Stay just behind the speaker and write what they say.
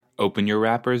Open your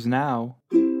wrappers now.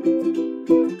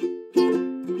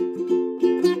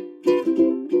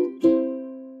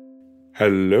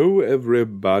 Hello,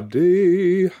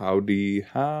 everybody. Howdy,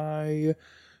 hi.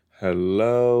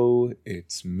 Hello,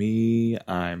 it's me.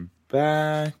 I'm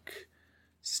back.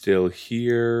 Still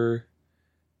here.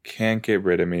 Can't get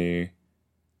rid of me.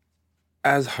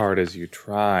 As hard as you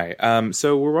try.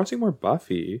 So we're watching more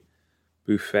Buffy.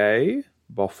 Buffy.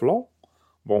 Buffalo.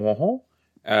 Bon.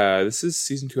 This is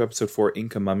season 2, episode 4,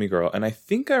 Inca Mummy Girl. And I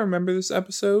think I remember this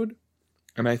episode.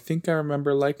 And I think I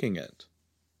remember liking it.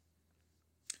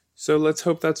 So let's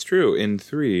hope that's true. In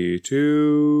 3,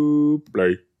 2,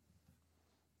 play.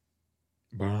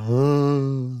 Yeah.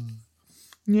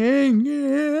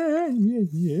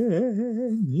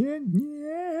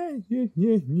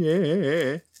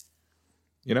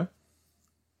 You know?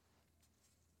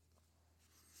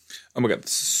 Oh my god,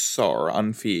 so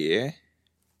unfair.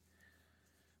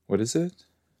 What is it?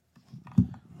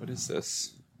 What is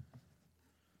this?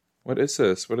 What is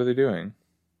this? What are they doing?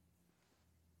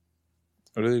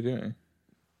 What are they doing?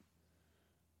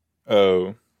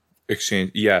 Oh,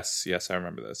 exchange. Yes, I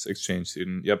remember this. Exchange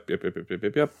student. Yep.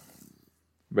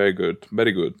 Very good.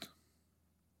 Very good.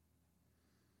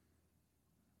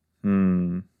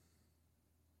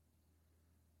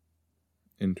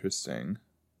 Interesting.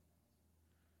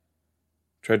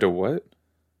 Tried to what?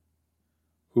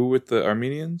 Who with the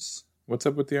Armenians? What's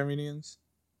up with the Armenians?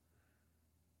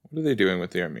 What are they doing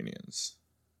with the Armenians?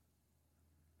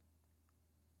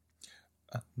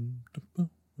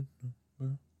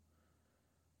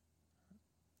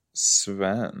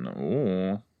 Sven.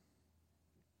 Ooh.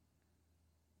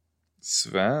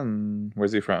 Sven.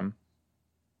 Where's he from?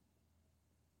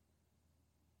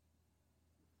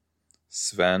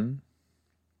 Sven.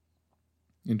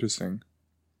 Interesting.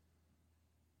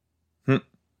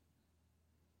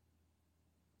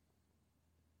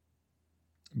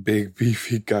 Big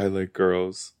beefy guy like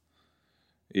girls.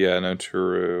 Yeah, no,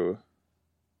 true.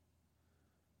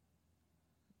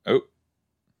 Oh.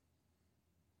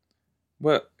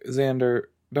 What? Xander,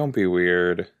 don't be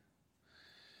weird.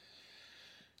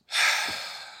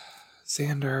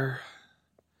 Xander.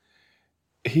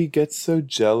 He gets so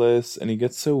jealous and he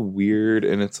gets so weird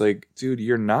and it's like, dude,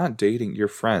 you're not dating. You're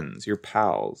friends. You're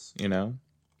pals, you know?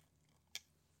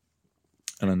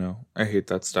 I don't know. I hate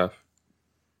that stuff.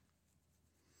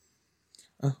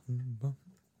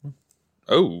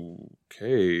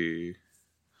 Okay.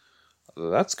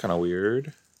 That's kind of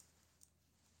weird.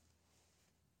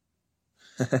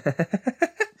 You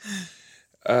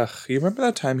remember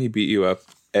that time he beat you up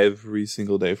every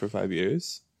single day for 5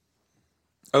 years?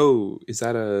 Oh, is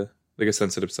that a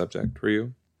sensitive subject for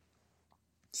you?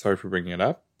 Sorry for bringing it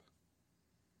up.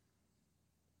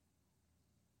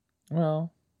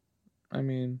 Well, I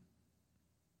mean,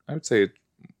 I would say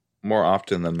more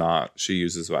often than not, she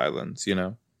uses violence, you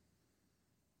know?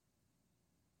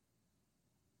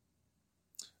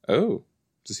 Oh,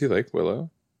 does he like Willow?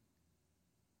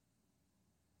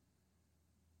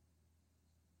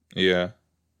 Yeah.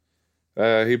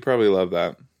 He'd probably love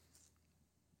that.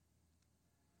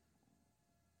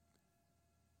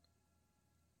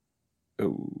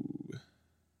 Oh.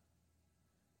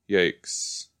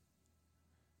 Yikes.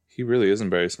 He really isn't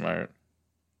very smart.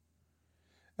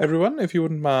 Everyone, if you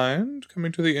wouldn't mind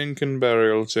coming to the Incan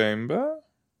burial chamber,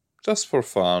 just for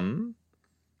fun,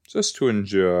 just to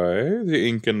enjoy the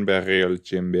Incan burial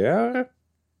chamber.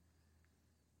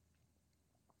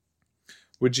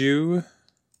 Would you...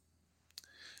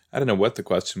 I don't know what the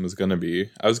question was going to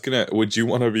be. Would you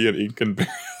want to be an Incan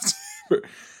burial chamber?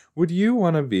 Would you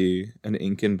want to be an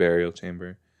Incan burial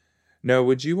chamber? No,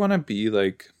 would you want to be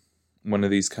like one of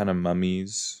these kind of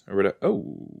mummies or whatever?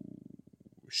 Oh,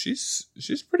 she's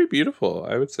pretty beautiful,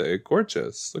 I would say.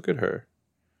 Gorgeous. Look at her.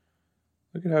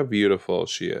 Look at how beautiful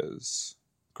she is.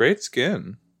 Great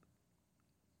skin.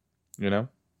 You know?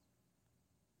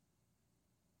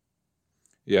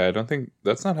 Yeah, I don't think...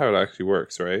 That's not how it actually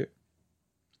works, right?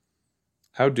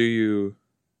 How do you...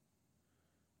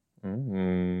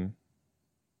 Ooh.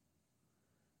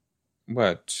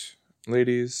 What?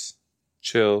 Ladies,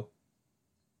 chill.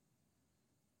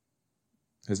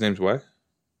 His name's what?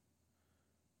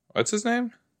 What's his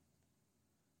name?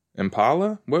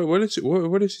 Impala? What did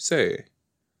she say?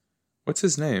 What's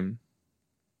his name?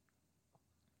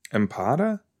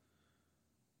 Empada?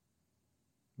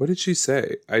 What did she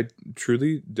say? I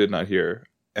truly did not hear.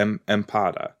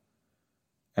 Empada.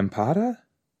 Empada?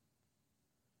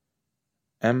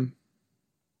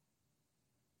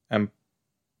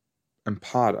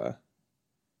 Empada.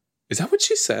 Is that what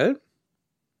she said?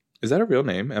 Is that a real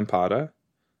name? Empada?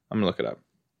 I'm gonna look it up.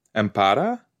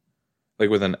 Empada? Like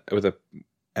with a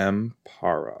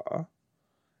Empara.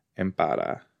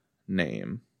 Empara.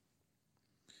 Name.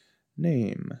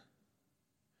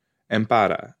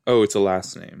 Empara. Oh, it's a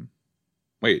last name.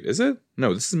 Wait, is it?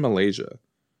 No, this is Malaysia.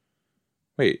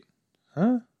 Wait.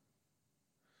 Huh?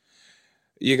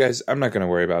 You guys, I'm not going to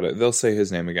worry about it. They'll say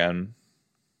his name again.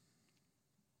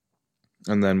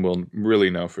 And then we'll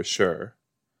really know for sure.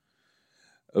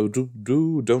 Oh,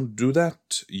 don't do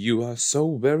that. You are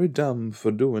so very dumb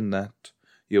for doing that.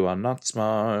 You are not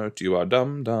smart. You are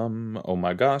dumb. Oh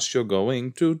my gosh, you're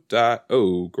going to die.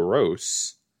 Oh,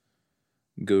 gross.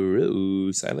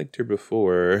 Gross. I liked her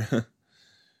before.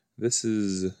 This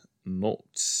is not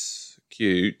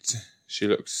cute. She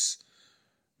looks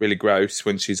really gross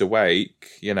when she's awake.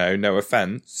 You know, no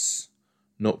offense.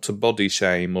 Not to body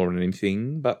shame or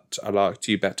anything, but I liked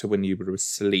you better when you were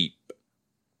asleep.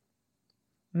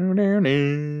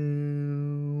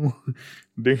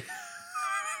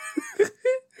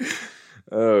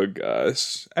 Oh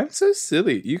gosh. I'm so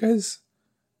silly. You guys,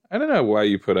 I don't know why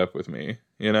you put up with me,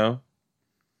 you know?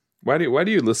 Why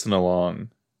do you listen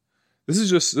along? This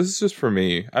is just for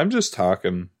me. I'm just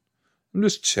talking. I'm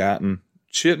just chatting,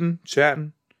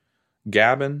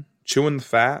 gabbing, chewing the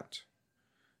fat,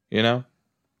 you know?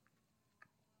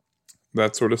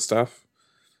 That sort of stuff.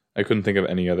 I couldn't think of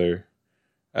any other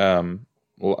wagging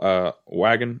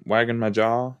my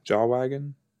jaw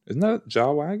wagging. Isn't that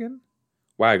jaw wagging?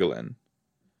 Waggling.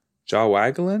 Jaw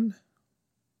waggling?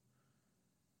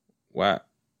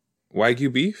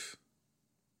 Wagyu beef?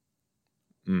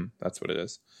 That's what it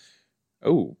is.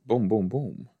 Oh, boom, boom,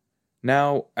 boom.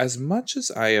 Now, as much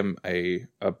as I am a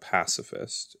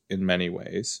pacifist in many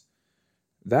ways,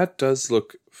 that does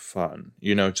look fun.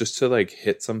 You know, just to like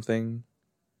hit something,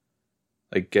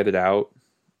 like get it out,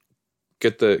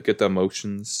 get the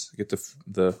emotions, get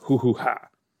the hoo-hoo-ha.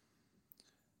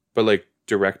 But like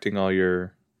directing all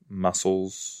your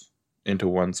muscles into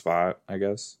one spot, I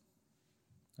guess.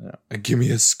 Yeah. Give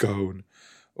me a scone.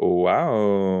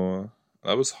 Wow.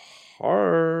 That was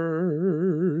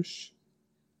harsh.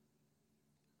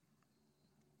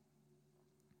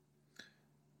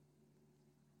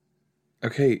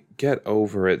 Okay, get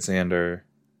over it, Xander.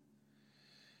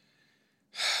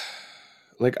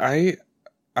 Like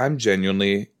I'm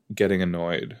genuinely getting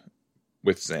annoyed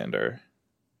with Xander.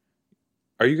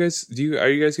 Are you guys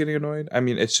getting annoyed? I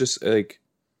mean, it's just like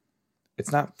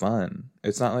it's not fun.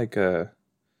 It's not like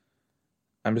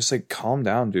I'm just like, calm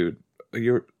down, dude.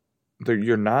 You're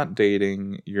not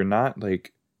dating. You're not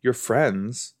like, you're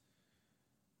friends,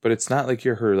 but it's not like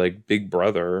you're her like big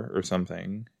brother or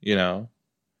something, you know?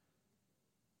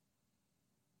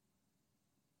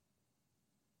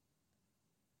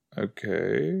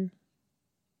 Okay.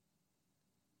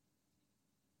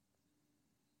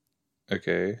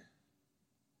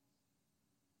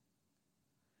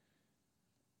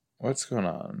 What's going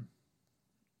on?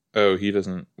 Oh, he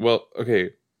doesn't. Well,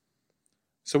 okay.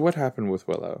 So what happened with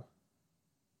Willow?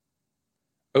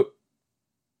 Oh,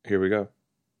 here we go.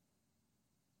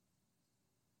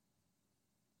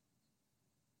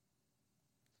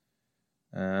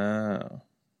 Oh.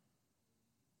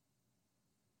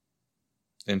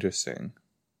 Interesting.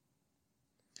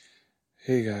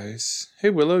 Hey guys.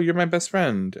 Hey Willow, you're my best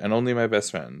friend, and only my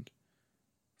best friend.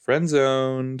 Friend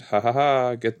zoned. Ha ha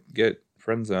ha. Get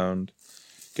friend zoned.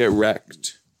 Get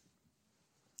wrecked.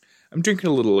 I'm drinking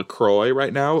a little LaCroix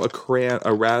right now.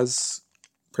 A Raz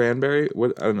cranberry.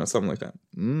 What, I don't know, something like that.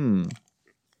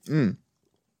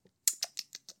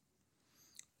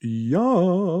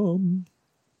 Yum.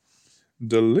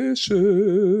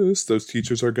 Delicious. Those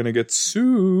teachers are gonna get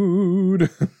sued.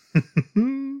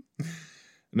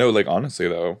 No, like honestly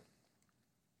though.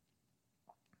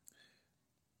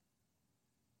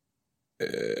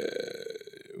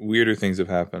 Weirder things have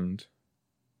happened.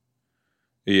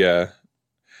 Yeah.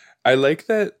 I like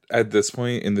that at this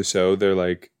point in the show, they're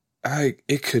like,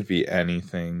 it could be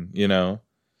anything, you know?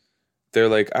 They're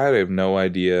like, I have no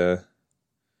idea,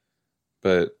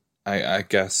 but I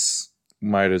guess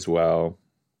might as well.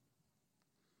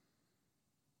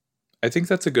 I think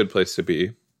that's a good place to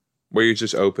be, where you're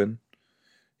just open.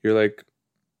 You're like,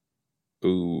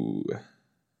 ooh,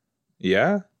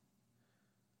 yeah?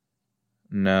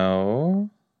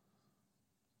 No.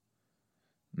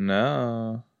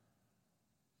 No.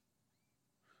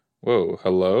 Whoa,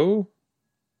 hello?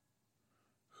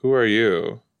 Who are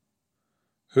you?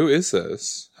 Who is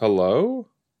this? Hello?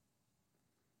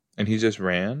 And he just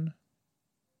ran?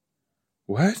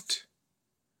 What?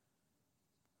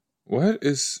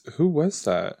 Who was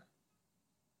that?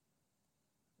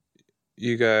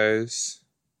 You guys.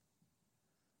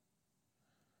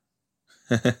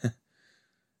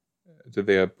 Did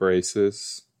they have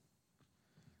braces?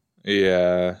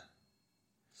 Yeah.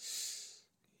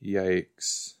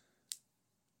 Yikes.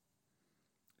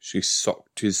 She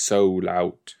sucked his soul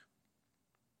out.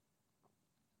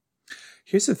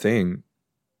 Here's the thing.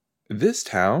 This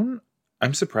town,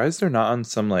 I'm surprised they're not on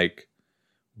some, like,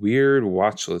 weird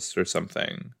watch list or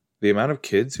something. The amount of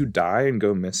kids who die and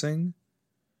go missing.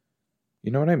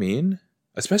 You know what I mean?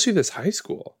 Especially this high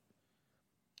school.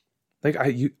 Like,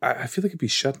 I feel like it'd be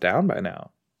shut down by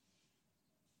now.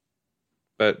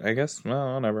 But I guess,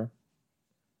 well, whatever.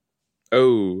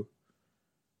 Oh.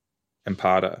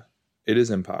 Empada. It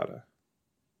is Empada.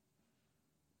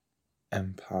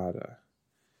 Empada.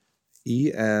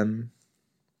 EMPA.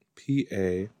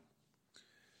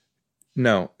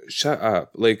 No, shut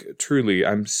up. Like, truly,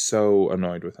 I'm so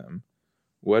annoyed with him.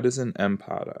 What is an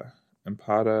empada?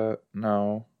 Empada,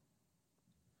 no.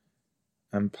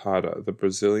 Empada, the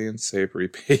Brazilian savory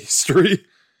pastry.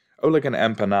 Oh, like an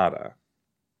empanada.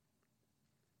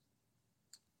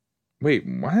 Wait,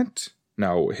 what?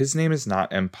 No, his name is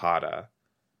not Empada.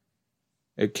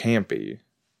 It can't be.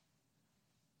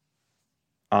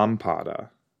 Ampada.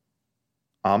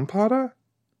 Ampada?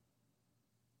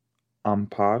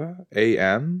 Ampada?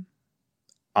 A-M?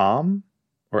 Am?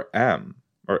 Or M?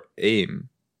 Or aim?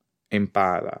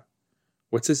 Empada.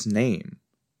 What's his name?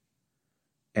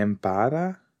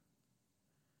 Empada?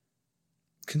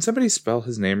 Can somebody spell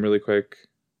his name really quick?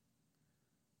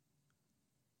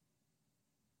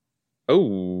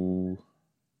 Oh.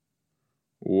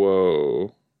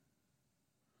 Whoa.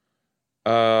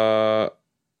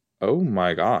 Oh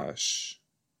my gosh.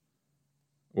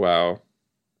 Wow.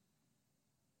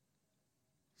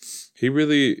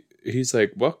 He's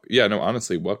like, well, yeah, no,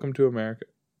 honestly, welcome to America.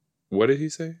 What did he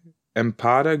say?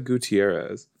 Empada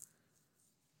Gutierrez.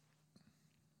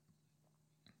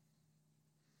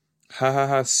 Ha ha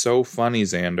ha, so funny,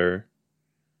 Xander.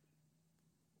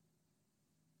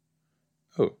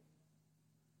 Oh.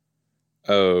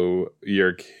 Oh,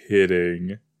 you're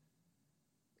kidding.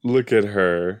 Look at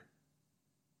her.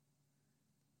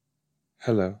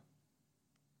 Hello.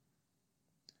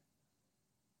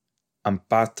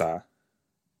 Ampata.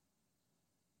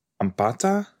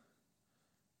 Ampata?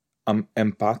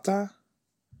 Empata?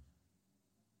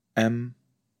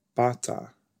 Empata.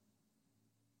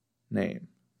 Name.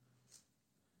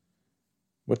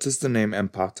 What does the name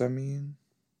Empata mean?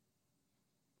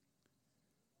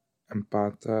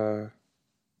 Empata.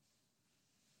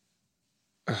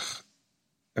 Ugh.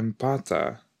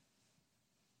 Empata.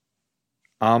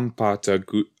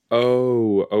 Ampata.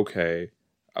 Oh, okay.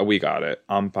 We got it.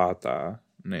 Ampata.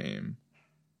 Name.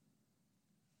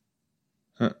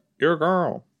 Huh. You're a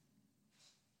girl.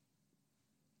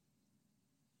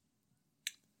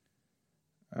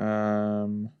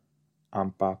 Ampata.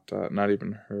 Not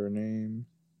even her name.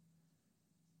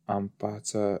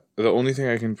 Ampata. The only thing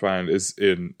I can find is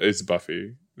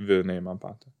Buffy. The name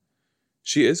Ampata.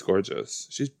 She is gorgeous.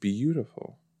 She's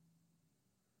beautiful.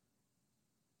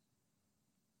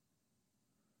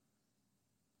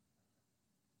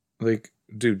 Like,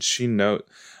 dude, she knows.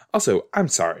 Also, I'm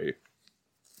sorry.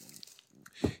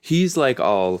 He's like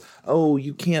all, oh,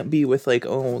 you can't be with like,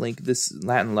 oh, like this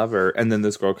Latin lover. And then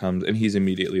this girl comes and he's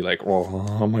immediately like,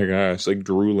 oh my gosh, like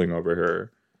drooling over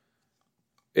her.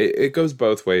 It goes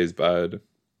both ways, bud.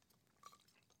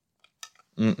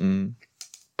 Mm-mm.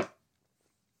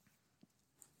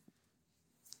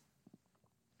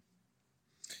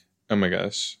 Oh my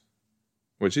gosh.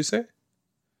 What'd you say?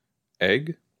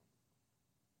 Egg?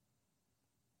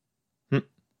 Hm.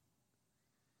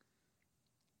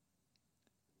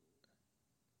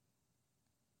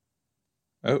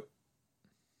 Oh.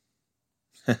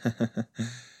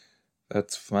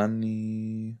 That's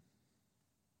funny.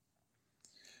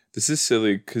 This is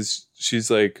silly because she's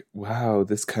like, wow,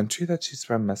 this country that she's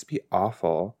from must be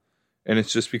awful. And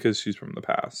it's just because she's from the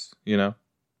past, you know?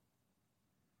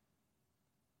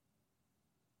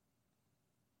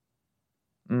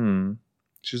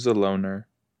 She's a loner.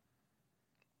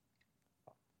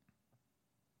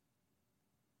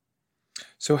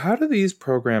 So how do these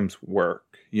programs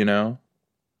work, you know?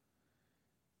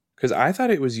 Because I thought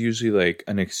it was usually like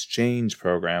an exchange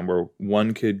program where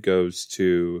one kid goes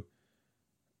to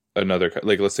another,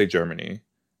 like let's say Germany.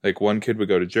 Like one kid would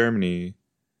go to Germany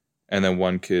and then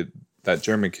that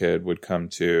German kid would come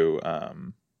to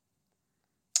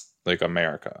like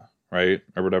America, right?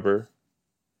 Or whatever.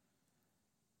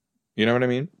 You know what I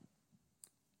mean?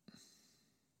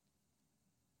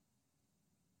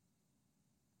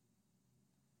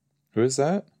 Who is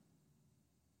that?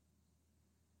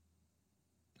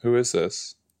 Who is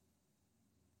this?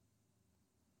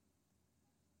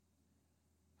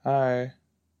 Hi.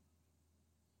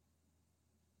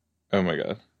 Oh my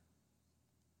god.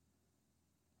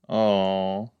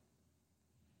 Oh.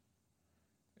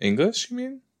 English, you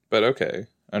mean? But okay.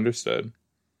 Understood.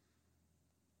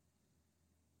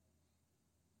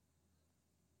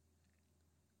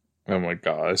 Oh my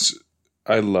gosh.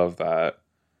 I love that.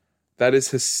 That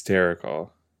is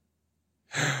hysterical.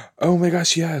 Oh my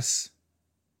gosh, yes.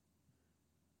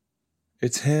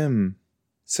 It's him.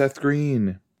 Seth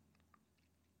Green.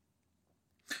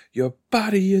 Your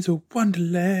body is a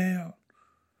wonderland.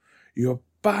 Your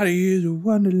body is a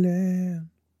wonderland.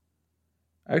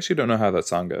 I actually don't know how that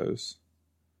song goes.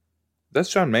 That's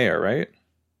John Mayer, right?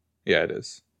 Yeah, it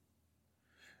is.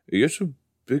 You're so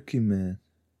bookie, man.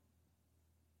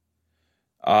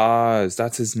 Oz,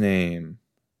 that's his name.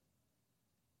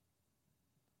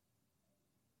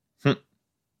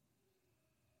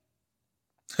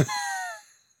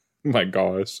 My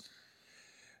gosh.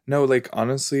 No, like,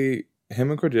 honestly,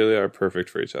 him and Cordelia are perfect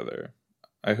for each other.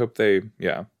 I hope they,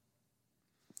 yeah.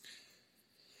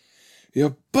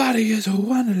 Your body is a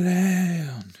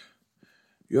wonderland.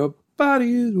 Your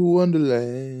body is a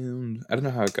wonderland. I don't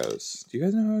know how it goes. Do you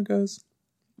guys know how it goes?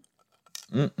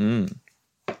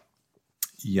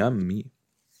 Yummy.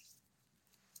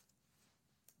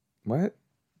 What?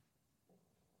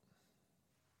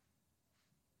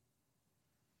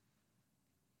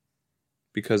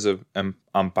 Because of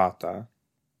Ampata.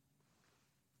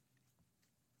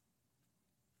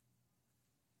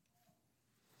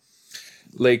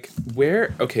 Like,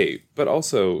 where? Okay, but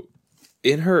also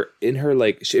in her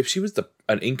like, if she was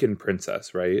an Incan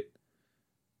princess, right?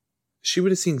 She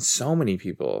would have seen so many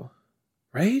people,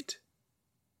 right?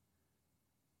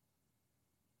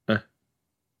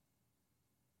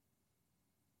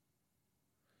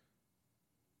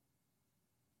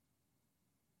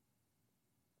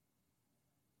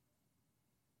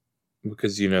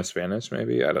 Because you know Spanish,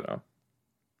 maybe? I don't know.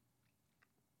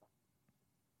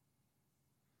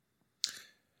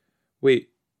 Wait.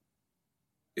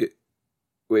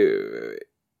 Wait.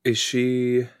 Is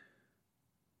she...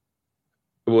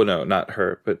 Well, no, not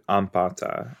her, but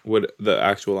Ampata. What, the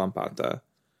actual Ampata.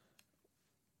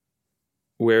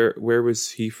 Where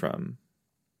was he from?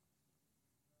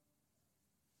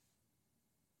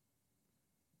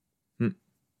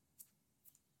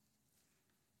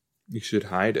 You should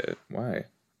hide it. Why?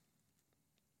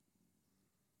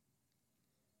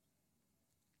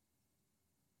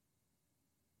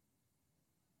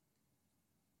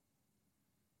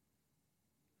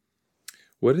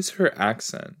 What is her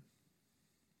accent?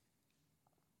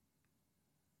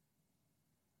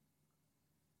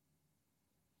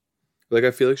 Like,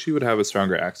 I feel like she would have a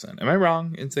stronger accent. Am I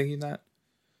wrong in thinking that?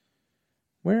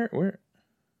 Where?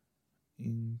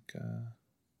 Inca.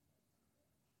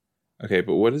 Okay,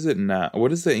 but what is it now?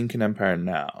 What is the Incan Empire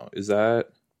now? Is that...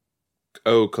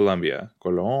 Oh, Colombia.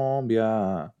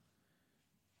 Colombia.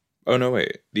 Oh, no,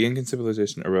 wait. The Incan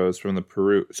civilization arose from the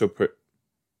Peru... So,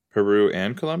 Peru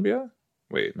and Colombia?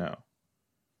 Wait, no.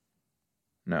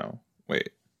 No.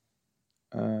 Wait.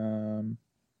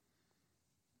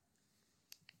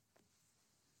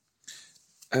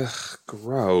 Ugh,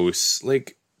 gross.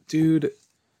 Like, dude...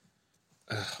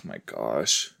 Oh my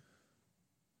gosh.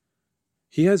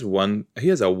 He has a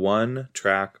one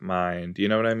track mind. You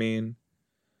know what I mean?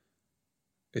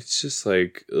 It's just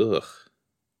like, ugh.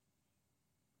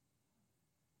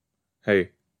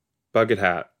 Hey, bucket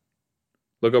hat.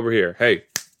 Look over here. Hey,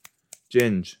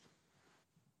 Ginge.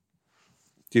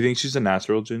 Do you think she's a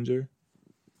natural ginger?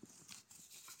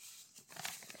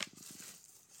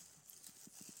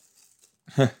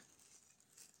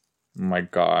 My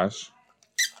gosh.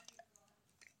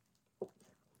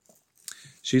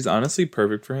 She's honestly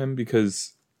perfect for him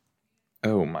because,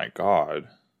 oh my god.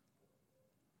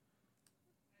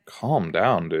 Calm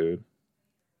down, dude.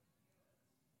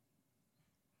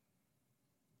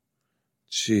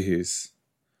 Jeez.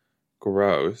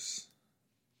 Gross.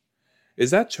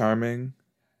 Is that charming?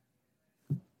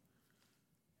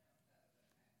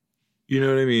 You know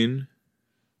what I mean?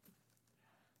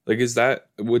 Like,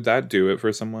 would that do it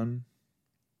for someone?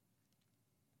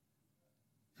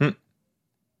 Hm.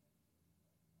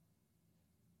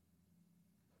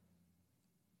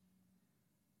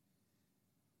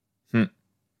 Hm.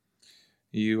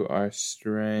 You are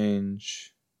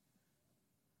strange.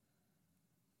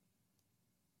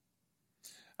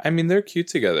 I mean, they're cute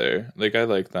together. Like, I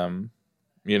like them,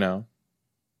 you know?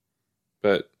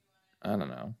 But, I don't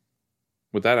know.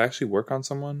 Would that actually work on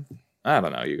someone? I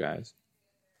don't know, you guys.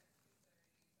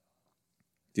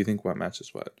 Do you think what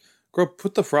matches what? Girl,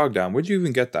 put the frog down. Where'd you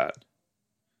even get that?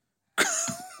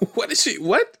 What is she?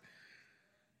 What?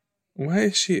 Why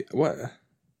is she? What?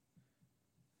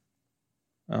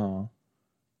 Oh.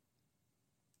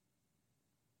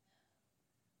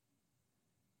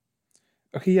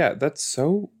 Okay, yeah, that's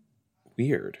so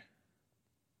weird.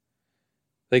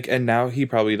 Like, and now he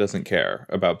probably doesn't care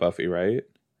about Buffy, right?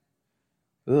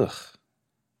 Ugh.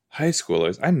 High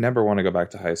schoolers. I never want to go back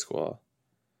to high school.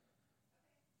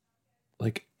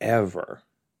 Like, ever.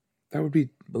 That would be,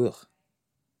 ugh.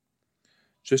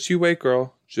 Just you wait,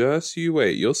 girl. Just you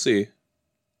wait. You'll see.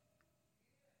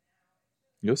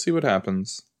 You'll see what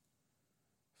happens.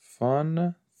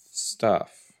 Fun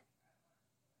stuff.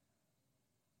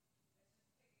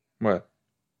 What?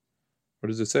 What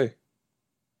does it say?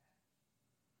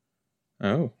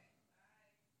 Oh.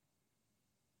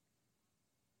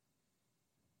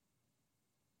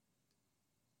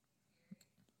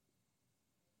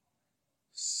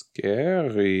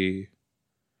 Scary.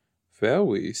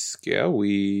 Very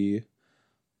scary.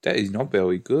 That is not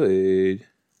very good.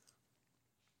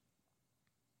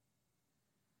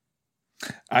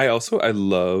 I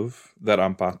love that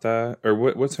Ampata, or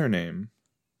what's her name?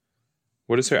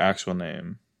 What is her actual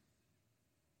name?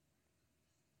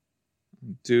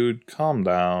 Dude, calm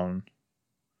down.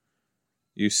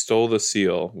 You stole the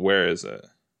seal. Where is it?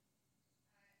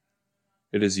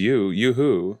 It is you. You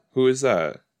who? Who is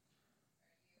that?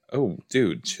 Oh,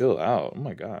 dude, chill out. Oh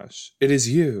my gosh. It is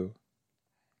you.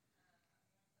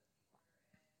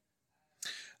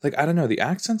 Like, I don't know. The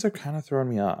accents are kind of throwing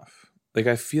me off. Like,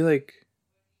 I feel like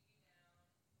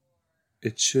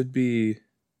it should be.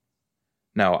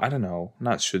 No, I don't know.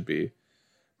 Not should be.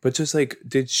 But just like,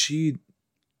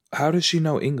 how does she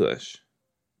know English?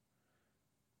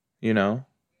 You know?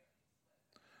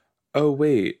 Oh,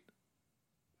 wait.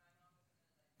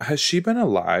 Has she been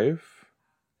alive?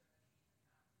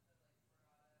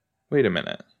 Wait a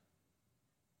minute.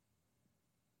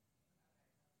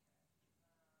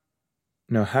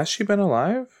 No, has she been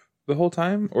alive the whole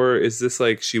time? Or is this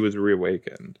like she was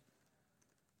reawakened?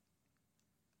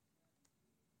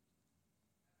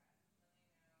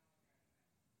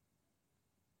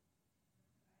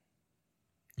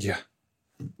 Yeah.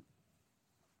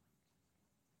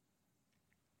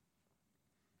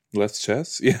 Let's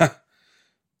chess? Yeah.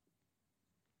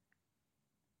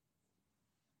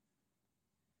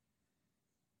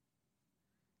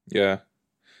 Yeah.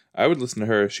 I would listen to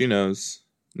her. She knows.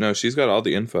 No, she's got all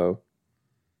the info.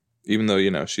 Even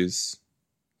though, she's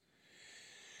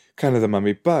kind of the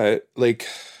mummy. But, like,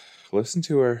 listen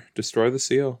to her. Destroy the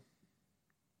seal.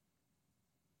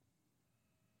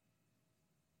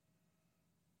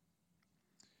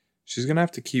 She's going to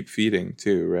have to keep feeding,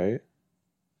 too, right?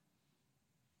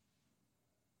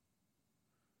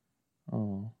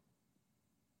 Oh.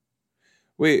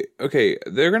 Wait, okay.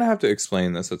 They're going to have to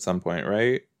explain this at some point,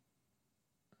 right?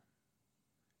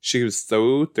 She was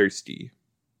so thirsty.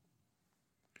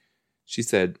 She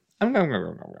said, I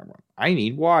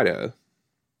need water.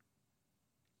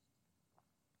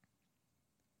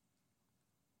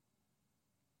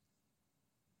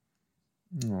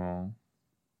 Oh.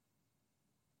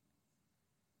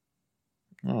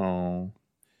 Oh.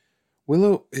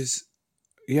 Willow is,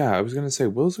 yeah, I was going to say,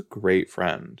 Willow's a great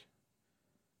friend.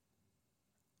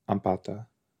 Ampata.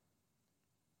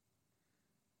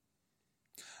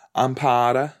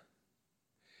 Ampata.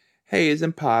 Hey, is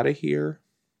Ampata here?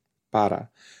 Para.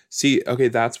 See, okay,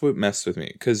 that's what messed with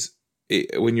me. Because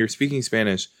when you're speaking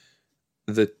Spanish,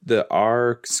 the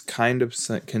R kind of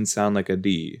can sound like a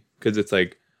D. Because it's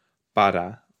like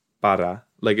para, para.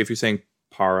 Like if you're saying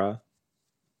para.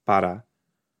 But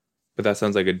that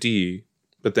sounds like a D.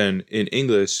 But then in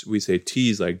English, we say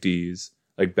T's like D's,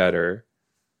 like better,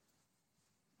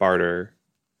 barter.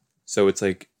 So it's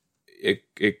like,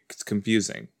 it's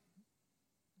confusing.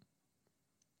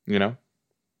 You know?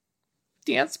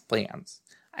 Dance plans.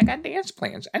 I got dance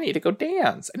plans. I need to go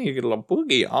dance. I need to get a little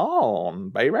boogie on,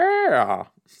 baby.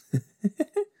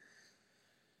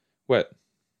 What?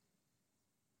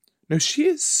 No, she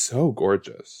is so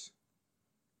gorgeous.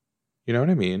 You know what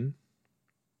I mean?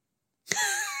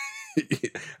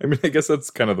 I mean, I guess that's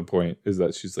kind of the point, is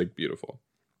that she's like beautiful.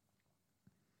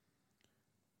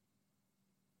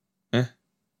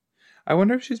 I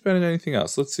wonder if she's been in anything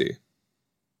else. Let's see.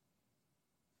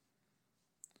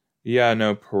 Yeah,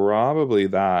 no, probably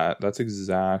that. That's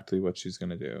exactly what she's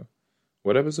going to do.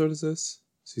 What episode is this?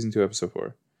 Season 2, episode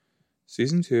 4.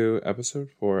 Season 2, episode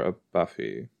 4 of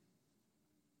Buffy.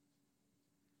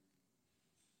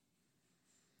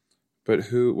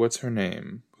 But what's her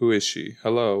name? Who is she?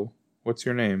 Hello? What's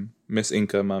your name? Miss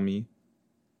Inca Mummy.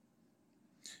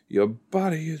 Your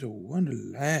body is a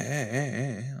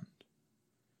wonderland.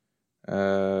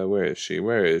 Where is she?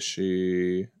 Where is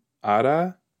she?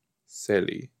 Ara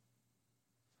Celi.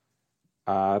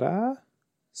 Ara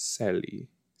Celi.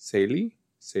 Celi?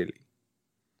 Celi.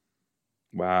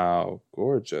 Wow,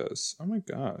 gorgeous. Oh my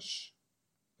gosh.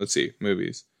 Let's see,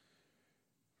 movies.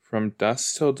 From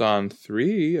Dusk Till Dawn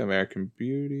 3, American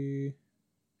Beauty,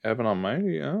 Evan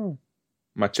Almighty. Oh.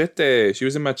 Machete. She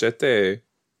was in Machete.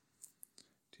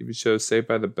 TV show Saved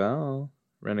by the Bell.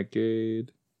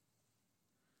 Renegade.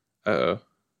 Uh-oh.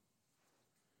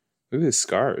 Look at his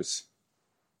scars.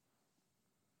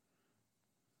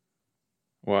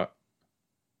 What?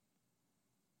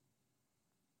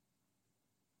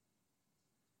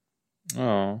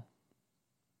 Oh.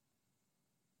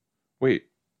 Wait.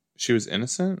 She was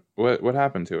innocent? What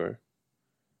happened to her?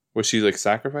 Was she like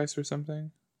sacrificed or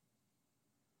something?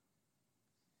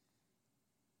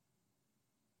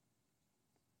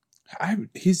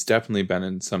 He's definitely been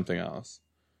in something else.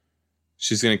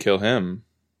 She's gonna kill him.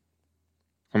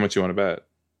 How much you want to bet?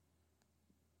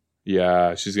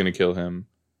 Yeah, she's gonna kill him.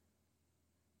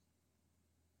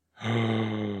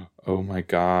 Oh my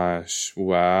gosh.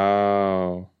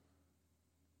 Wow.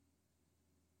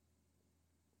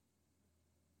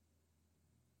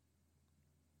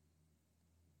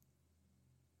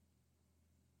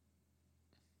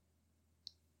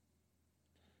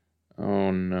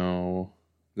 Oh no.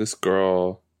 This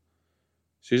girl,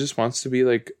 she just wants to be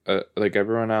like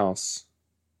everyone else,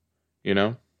 you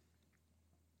know?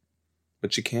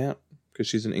 But she can't because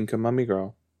she's an Inca mummy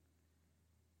girl.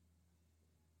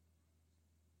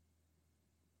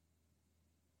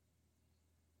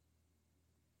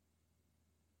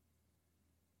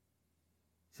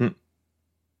 Hm.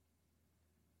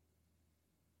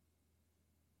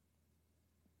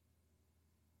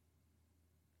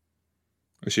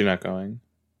 Is she not going?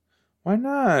 Why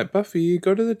not? Buffy,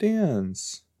 go to the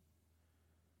dance.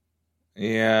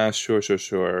 Yeah,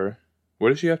 sure. What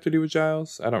does she have to do with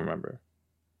Giles? I don't remember.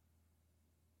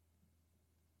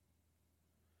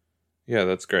 Yeah,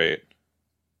 that's great.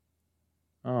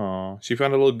 Oh, she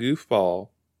found a little goofball.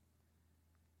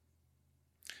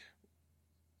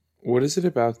 What is it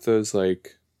about these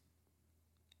like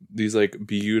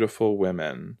beautiful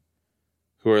women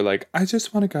who are like, I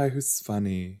just want a guy who's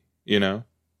funny, you know?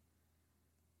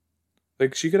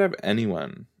 Like she could have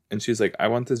anyone and she's like, I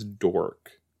want this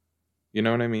dork. You know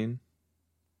what I mean?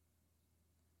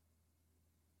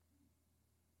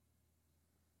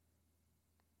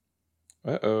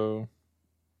 Uh-oh.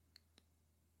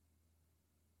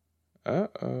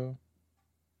 Uh-oh.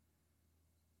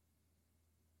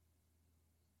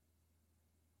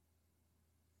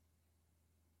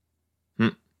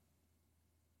 Hm.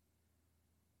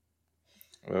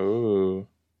 Oh.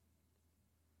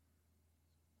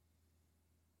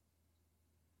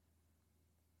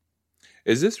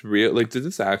 Is this real? Like, did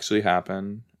this actually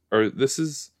happen? Or this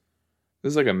is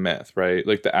like a myth, right?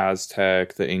 Like the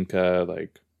Aztec, the Inca,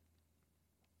 like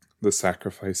the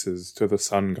sacrifices to the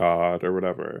sun god or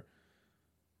whatever.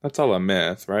 That's all a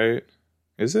myth, right?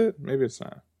 Is it? Maybe it's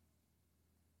not.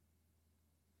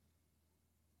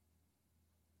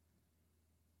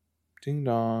 Ding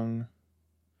dong.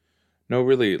 No,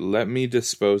 really, let me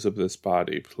dispose of this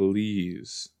body,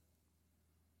 please.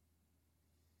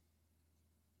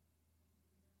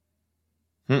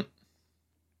 Hm.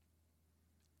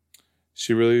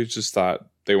 She really just thought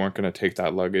they weren't going to take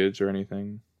that luggage or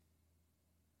anything.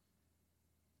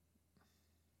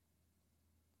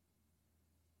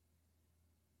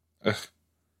 Ugh.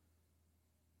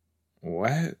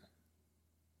 What?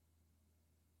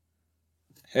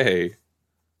 Hey,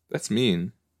 that's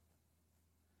mean.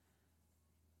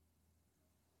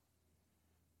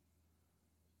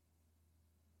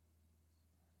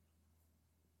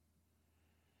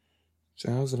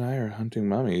 Giles and I are hunting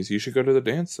mummies. You should go to the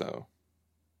dance, though.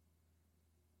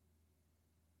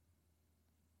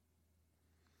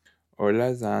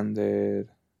 Hola, Xander.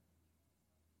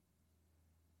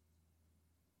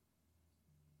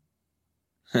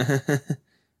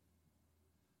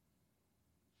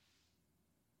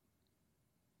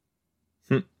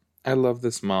 I love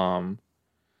this mom.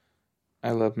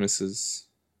 I love Mrs.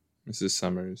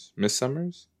 Summers. Miss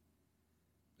Summers?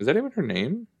 Is that even her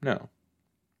name? No.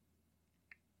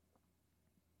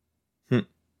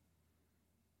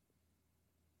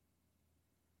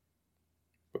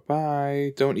 Bye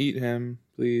bye. Don't eat him,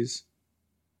 please.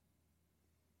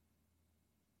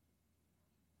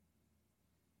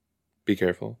 Be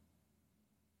careful.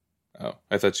 Oh,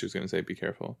 I thought she was going to say be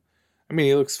careful. I mean,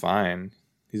 he looks fine.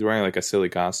 He's wearing like a silly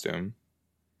costume.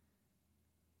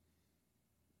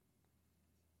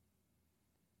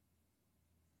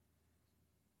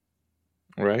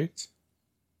 Right?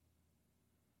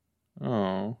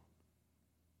 Oh.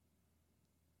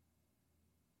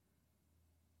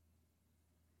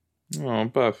 Oh,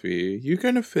 Buffy. You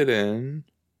gonna fit in?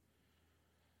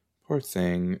 Poor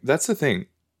thing. That's the thing.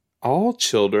 All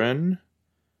children,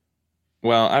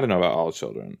 well, I don't know about all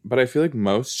children, but I feel like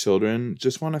most children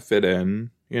just want to fit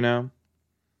in, you know?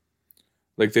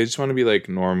 Like they just want to be like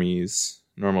normies,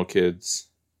 normal kids.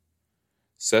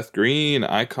 Seth Green,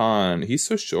 icon. He's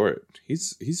so short.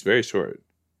 He's very short.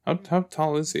 How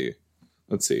tall is he?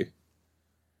 Let's see.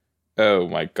 Oh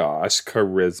my gosh,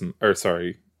 charisma. Or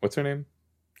sorry, what's her name?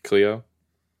 Cleo?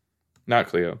 Not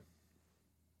Cleo.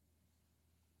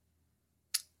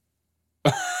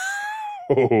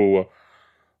 Oh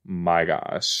my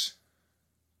gosh.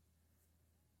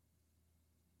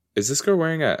 Is this girl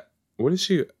wearing a... What is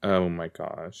she? Oh my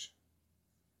gosh.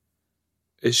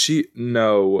 Is she...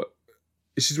 No.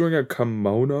 She's wearing a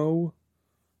kimono?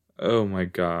 Oh my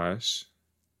gosh.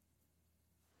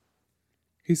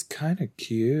 He's kind of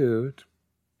cute.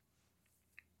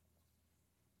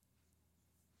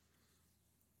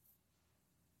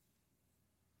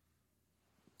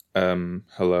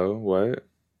 Hello? What?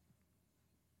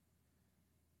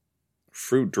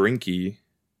 Fruit drinky.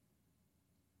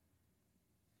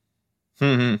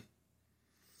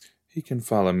 He can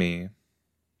follow me.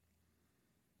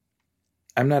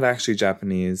 I'm not actually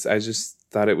Japanese. I just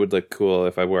thought it would look cool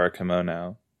if I wore a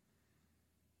kimono.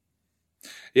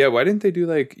 Yeah, why didn't they do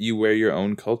like you wear your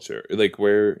own culture? Like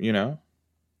wear, you know?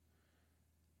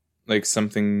 Like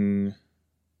something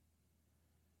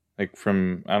like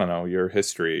from, I don't know, your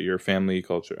history, your family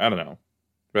culture. I don't know.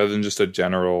 Rather than just a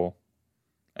general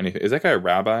anything. Is that guy a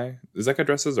rabbi? Is that guy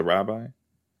dressed as a rabbi?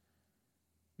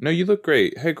 No, you look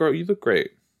great. Hey girl, you look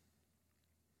great.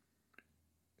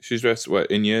 She's dressed,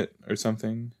 what, Inuit or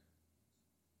something?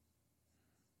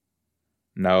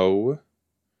 No.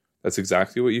 That's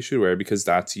exactly what you should wear because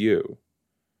that's you.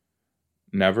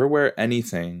 Never wear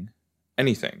anything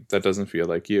that doesn't feel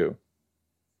like you.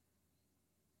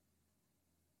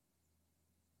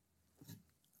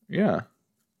 Yeah.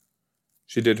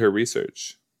 She did her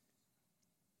research.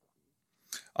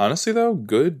 Honestly though,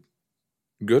 good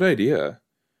idea.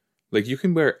 Like you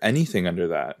can wear anything under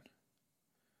that.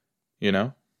 You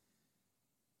know?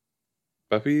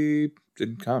 Buffy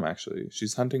didn't come actually.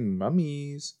 She's hunting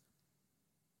mummies.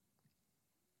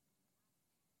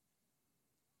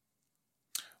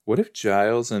 What if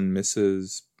Giles and Miss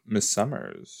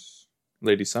Summers,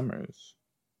 Lady Summers?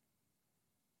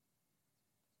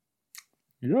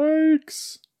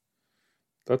 Yikes!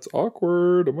 That's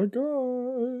awkward. Oh my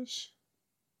gosh!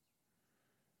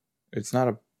 It's not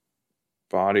a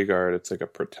bodyguard. It's like a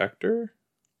protector.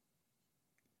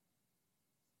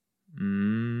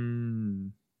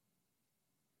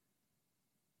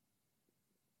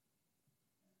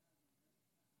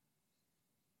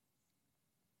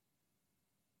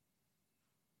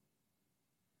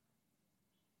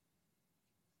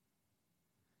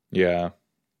 Yeah.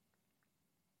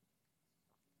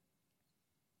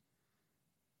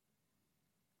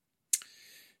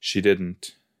 She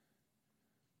didn't.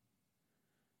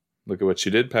 Look at what she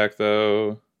did pack,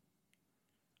 though.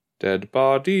 Dead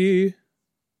body.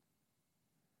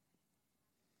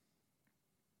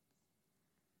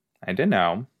 I didn't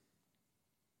know.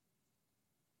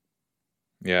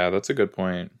 Yeah, that's a good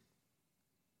point.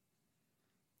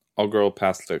 All girl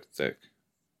plastic thick.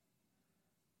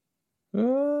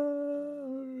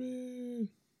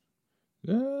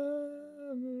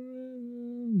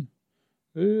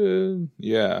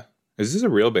 Yeah. Is this a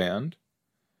real band?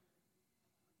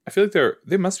 I feel like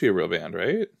they must be a real band,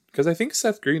 right? Because I think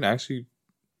Seth Green actually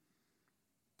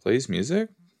plays music,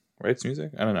 writes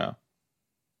music. I don't know.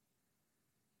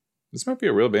 This might be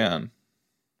a real band.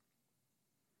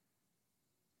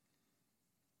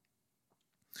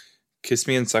 Kiss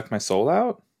Me and Suck My Soul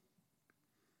Out?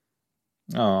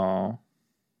 Oh,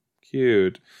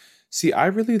 cute. See, I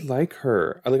really like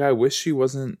her. Like, I wish she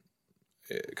wasn't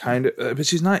kind of, but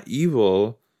she's not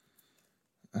evil.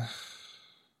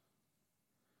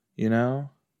 You know?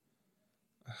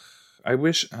 I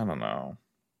don't know.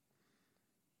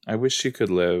 I wish she could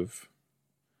live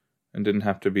and didn't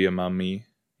have to be a mummy,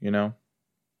 you know?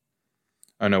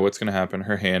 Oh no, what's going to happen?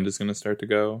 Her hand is going to start to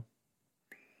go.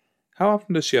 How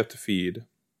often does she have to feed?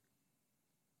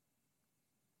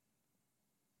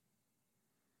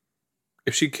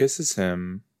 If she kisses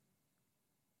him,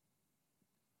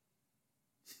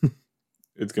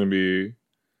 it's going to be...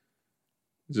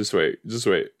 Just wait.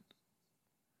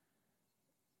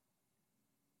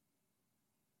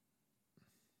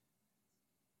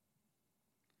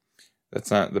 That's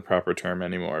not the proper term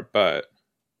anymore, but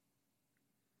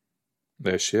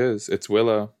there she is. It's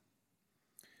Willow.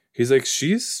 He's like,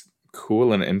 she's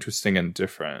cool and interesting and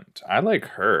different. I like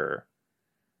her.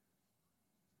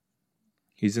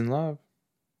 He's in love.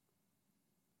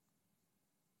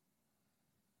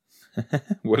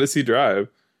 What does he drive?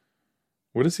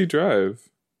 What does he drive?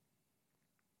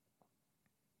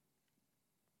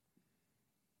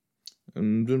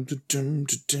 Bring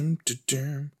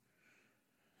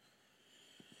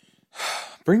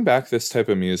back this type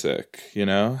of music, you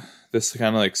know? This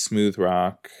kind of like smooth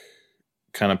rock,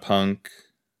 kind of punk,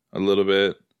 a little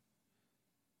bit.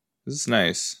 This is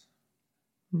nice.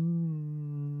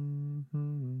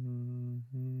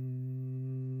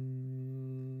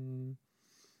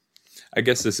 I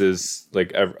guess this is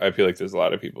like, I feel like there's a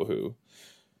lot of people who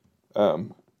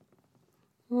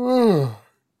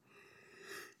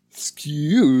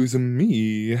excuse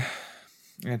me, I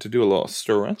had to do a little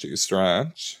stretchy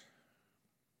stretch.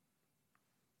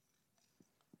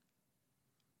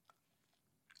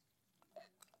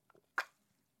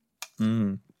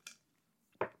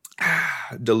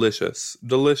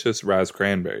 Delicious ras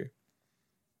cranberry.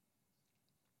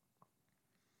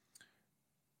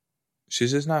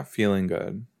 She's just not feeling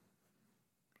good.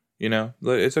 You know,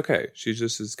 it's okay. She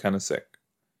just is kind of sick.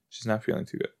 She's not feeling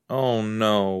too good. Oh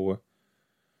no.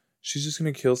 She's just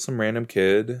gonna kill some random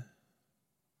kid.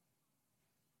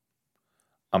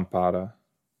 Ampada.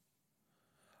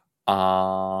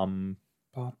 Ampata.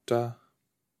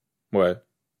 What?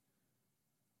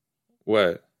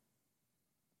 What?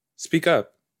 Speak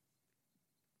up.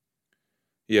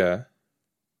 Yeah.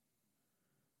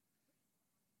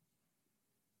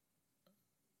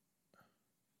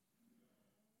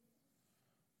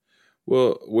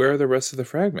 Well, where are the rest of the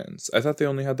fragments? I thought they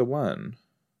only had the one.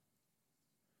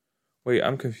 Wait,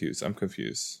 I'm confused.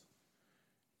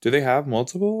 Do they have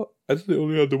multiple? I thought they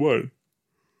only had the one.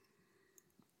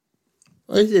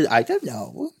 I don't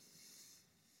know.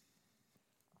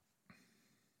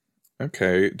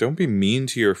 Okay, don't be mean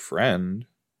to your friend.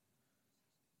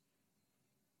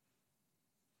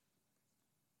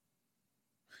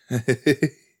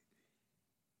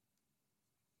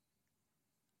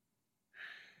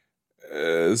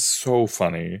 So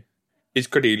funny. Is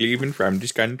Cordelia even from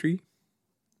this country?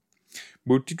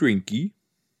 Booty Drinky.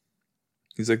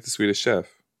 He's like the Swedish chef.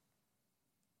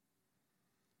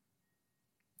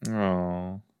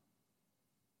 Oh.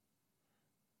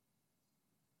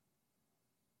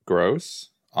 Gross.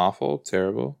 Awful.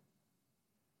 Terrible.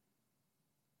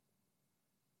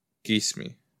 Geese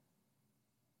me.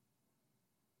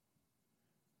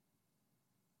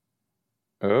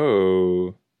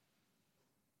 Oh.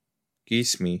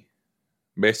 Geese me.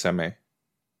 Bésame.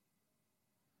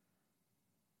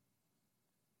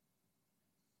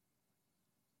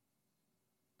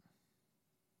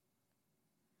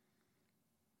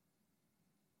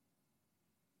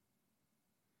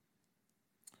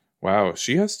 Wow,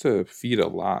 she has to feed a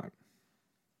lot.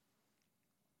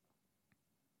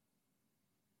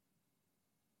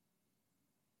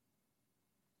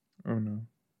 Oh no.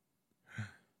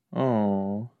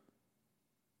 Oh.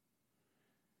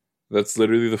 That's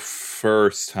literally the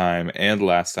first time and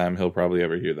last time he'll probably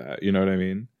ever hear that. You know what I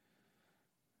mean?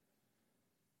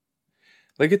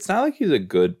 Like, it's not like he's a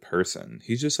good person.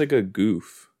 He's just like a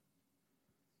goof.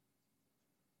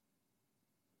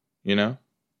 You know?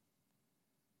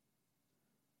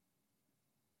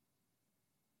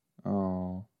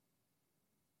 Oh.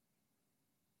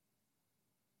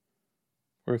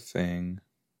 Poor thing.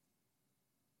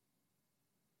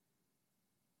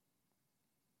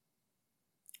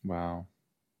 Wow.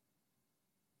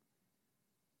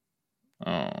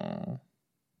 Oh.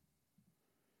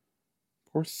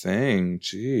 Poor thing.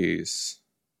 Jeez.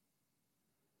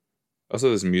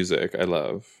 Also, this music I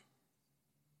love.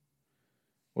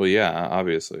 Well, yeah,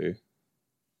 obviously.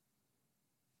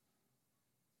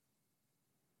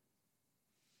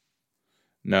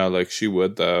 No, like she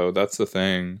would though. That's the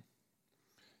thing.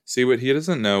 See, what he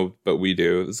doesn't know, but we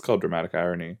do. This is called dramatic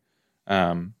irony.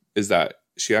 Is that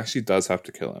she actually does have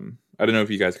to kill him. I don't know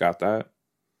if you guys got that.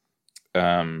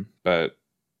 But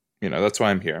you know, that's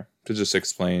why I'm here to just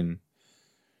explain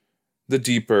the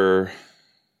deeper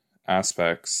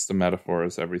aspects, the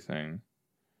metaphors, everything.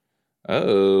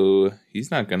 Oh, he's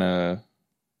not gonna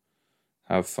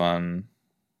have fun.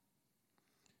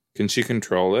 Can she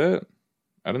control it?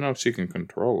 I don't know if she can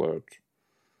control it.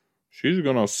 She's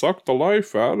gonna suck the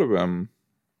life out of him.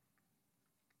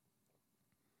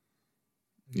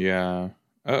 Yeah.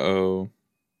 Uh-oh.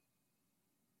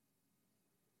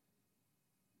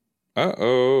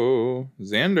 Uh-oh.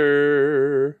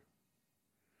 Xander.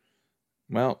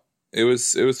 Well, it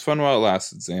was fun while it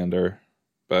lasted, Xander.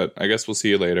 But I guess we'll see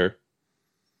you later.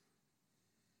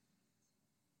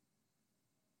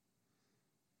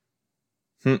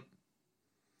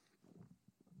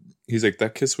 He's like,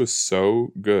 that kiss was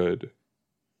so good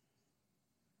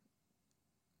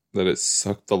that it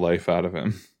sucked the life out of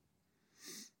him.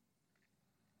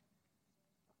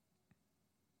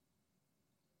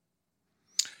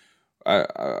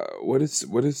 What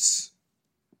is?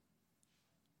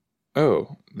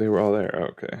 Oh, they were all there.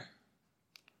 Okay.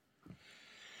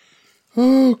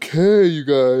 Okay, you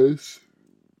guys.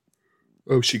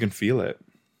 Oh, she can feel it.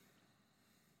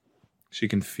 She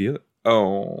can feel it.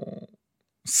 Oh,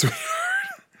 sweetheart.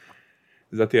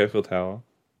 Is that the Eiffel Tower?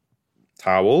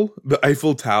 Towel? The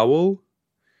Eiffel Towel?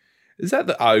 Is that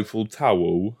the Eiffel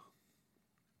Tower?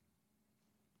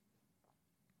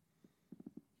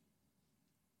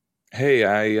 Hey,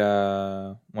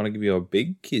 I want to give you a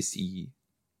big kissy.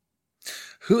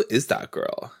 Who is that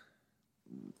girl?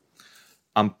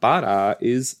 Ampara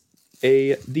is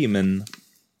a demon.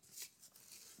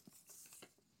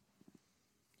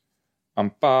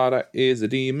 Ampara is a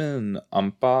demon.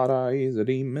 Ampara is a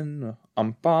demon.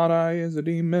 Ampara is a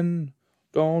demon.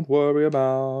 Don't worry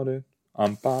about it.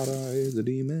 Ampara is a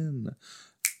demon.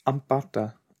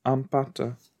 Ampata.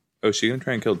 Ampata. Oh, is she gonna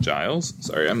try and kill Giles?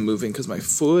 Sorry, I'm moving because my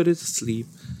foot is asleep.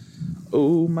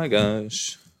 Oh my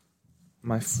gosh.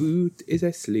 My foot is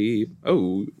asleep.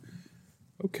 Oh,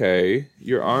 okay.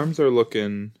 Your arms are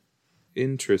looking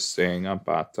interesting,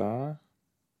 Ampata.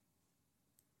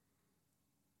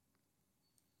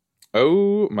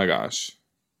 Oh my gosh.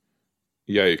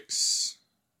 Yikes.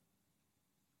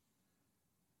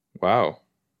 Wow.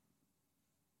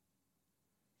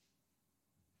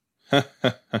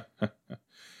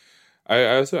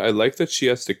 I like that she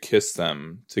has to kiss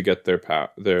them to get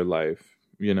their life,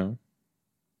 you know?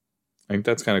 I think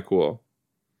that's kind of cool.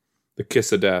 The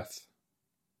kiss of death.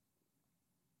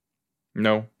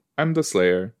 No, I'm the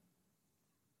Slayer.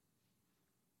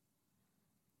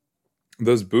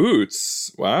 Those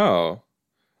boots. Wow.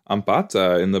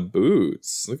 Ampata in the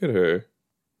boots. Look at her.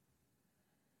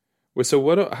 Wait,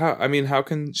 so how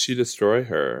can she destroy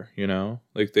her, you know?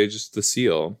 Like the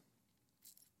seal.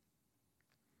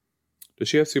 Does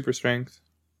she have super strength?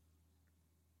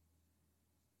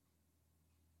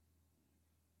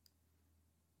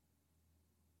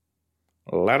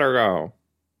 Let her go.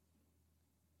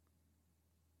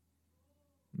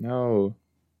 No.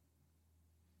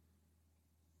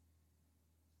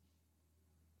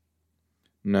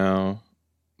 No.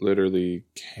 Literally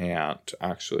can't,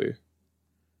 actually.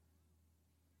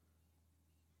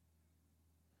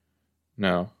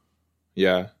 No.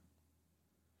 Yeah.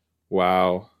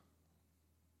 Wow.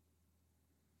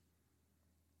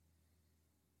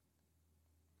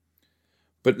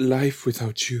 But life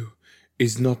without you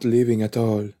is not living at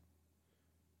all.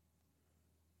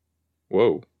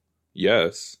 Whoa.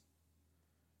 Yes.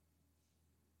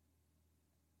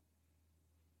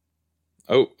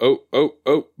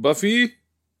 Oh, Buffy?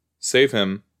 Save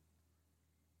him.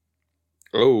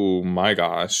 Oh my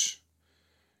gosh.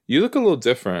 You look a little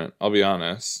different, I'll be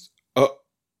honest.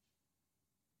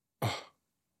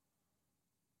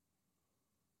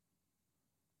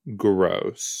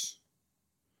 Gross.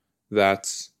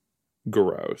 That's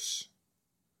gross.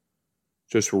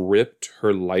 Just ripped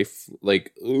her life,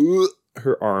 like,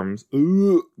 her arms.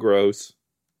 Gross.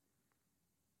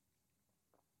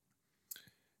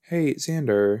 Hey,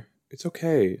 Xander, it's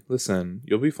okay. Listen,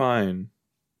 you'll be fine.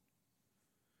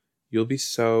 You'll be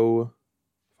so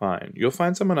fine. You'll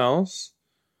find someone else.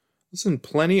 Listen,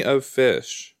 plenty of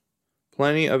fish.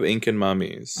 Plenty of Incan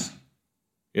mummies.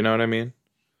 You know what I mean?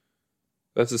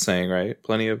 That's a saying, right?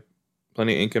 Plenty of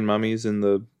Incan mummies in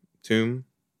the tomb.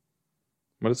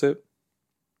 What is it?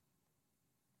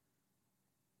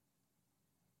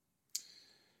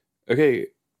 Okay.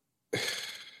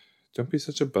 Don't be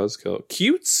such a buzzkill.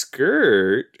 Cute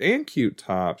skirt and cute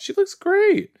top. She looks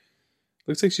great.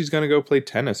 Looks like she's gonna go play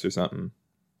tennis or something.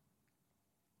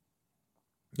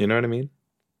 You know what I mean?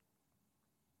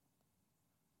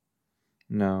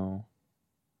 No.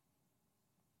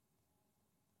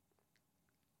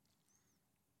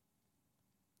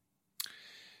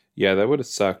 Yeah, that would have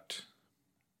sucked.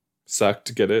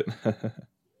 Sucked, get it?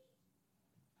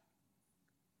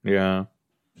 Yeah.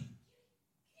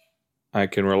 I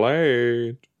can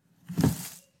relate.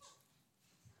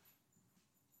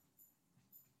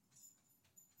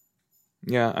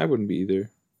 Yeah, I wouldn't be either.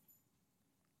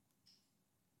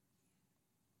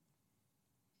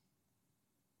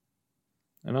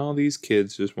 And all these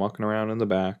kids just walking around in the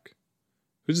back.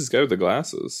 Who's this guy with the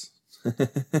glasses?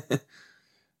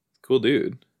 Cool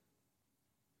dude.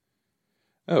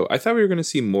 Oh, I thought we were going to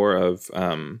see more of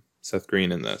Seth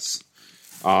Green in this.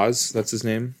 Oz, that's his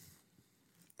name.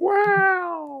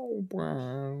 Wow.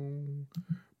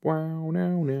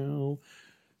 Now.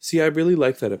 See, I really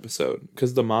like that episode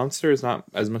because the monster is not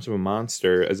as much of a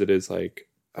monster as it is like,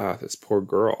 this poor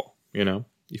girl, you know?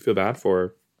 You feel bad for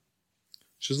her.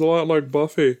 She's a lot like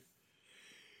Buffy.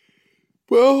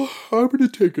 Well, I'm gonna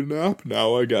take a nap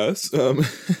now, I guess. I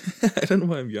don't know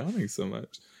why I'm yawning so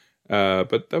much.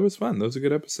 But that was fun. That was a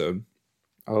good episode.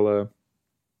 I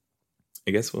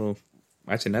guess we'll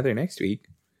watch another next week.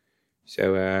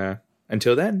 So,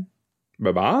 until then,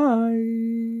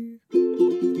 bye-bye.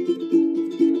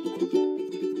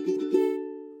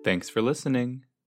 Thanks for listening.